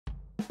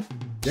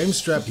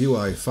Gamestrap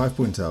UI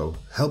 5.0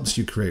 helps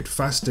you create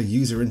faster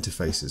user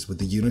interfaces with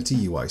the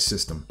Unity UI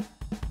system.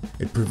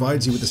 It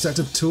provides you with a set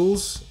of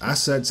tools,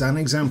 assets and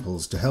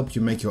examples to help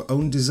you make your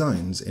own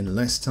designs in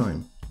less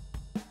time.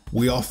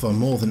 We offer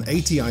more than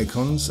 80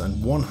 icons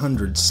and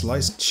 100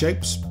 sliced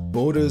shapes,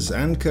 borders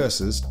and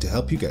cursors to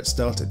help you get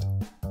started.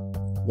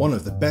 One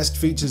of the best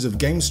features of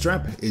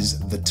Gamestrap is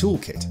the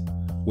Toolkit,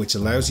 which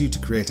allows you to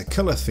create a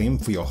color theme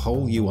for your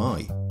whole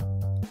UI.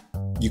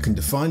 You can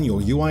define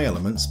your UI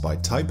elements by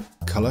type,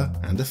 color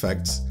and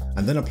effects,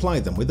 and then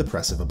apply them with the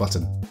press of a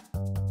button.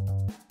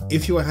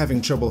 If you are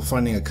having trouble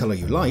finding a color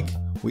you like,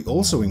 we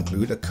also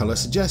include a color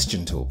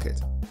suggestion toolkit.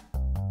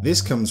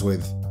 This comes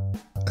with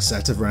a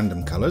set of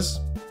random colors,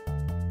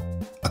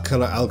 a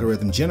color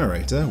algorithm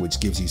generator which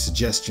gives you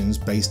suggestions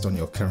based on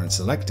your current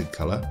selected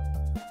color,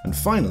 and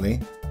finally,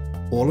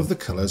 all of the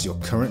colors you're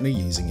currently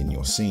using in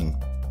your scene.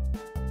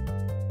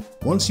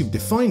 Once you've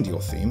defined your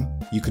theme,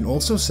 you can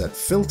also set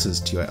filters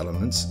to your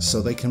elements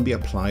so they can be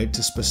applied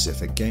to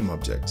specific game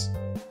objects.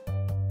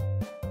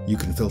 You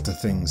can filter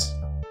things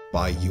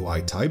by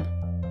UI type,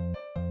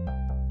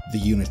 the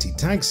Unity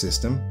tag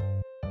system,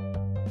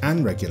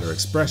 and regular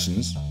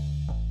expressions,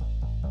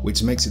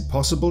 which makes it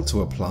possible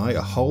to apply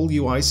a whole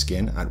UI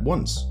skin at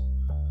once.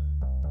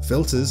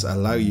 Filters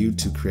allow you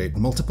to create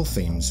multiple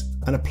themes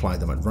and apply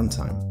them at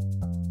runtime.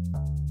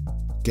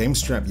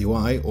 Gamestrap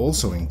UI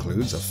also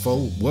includes a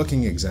full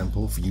working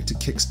example for you to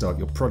kickstart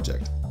your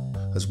project,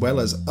 as well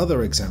as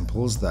other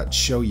examples that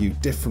show you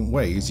different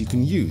ways you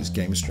can use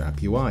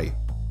Gamestrap UI.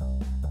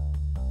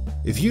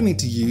 If you need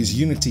to use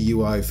Unity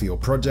UI for your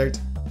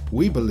project,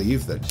 we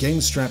believe that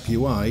Gamestrap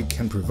UI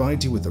can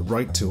provide you with the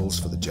right tools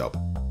for the job.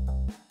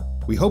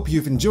 We hope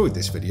you've enjoyed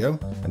this video,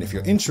 and if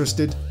you're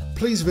interested,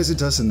 please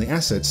visit us in the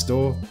Asset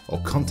Store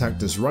or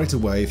contact us right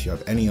away if you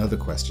have any other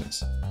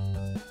questions.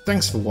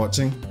 Thanks for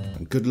watching,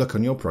 and good luck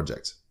on your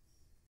project.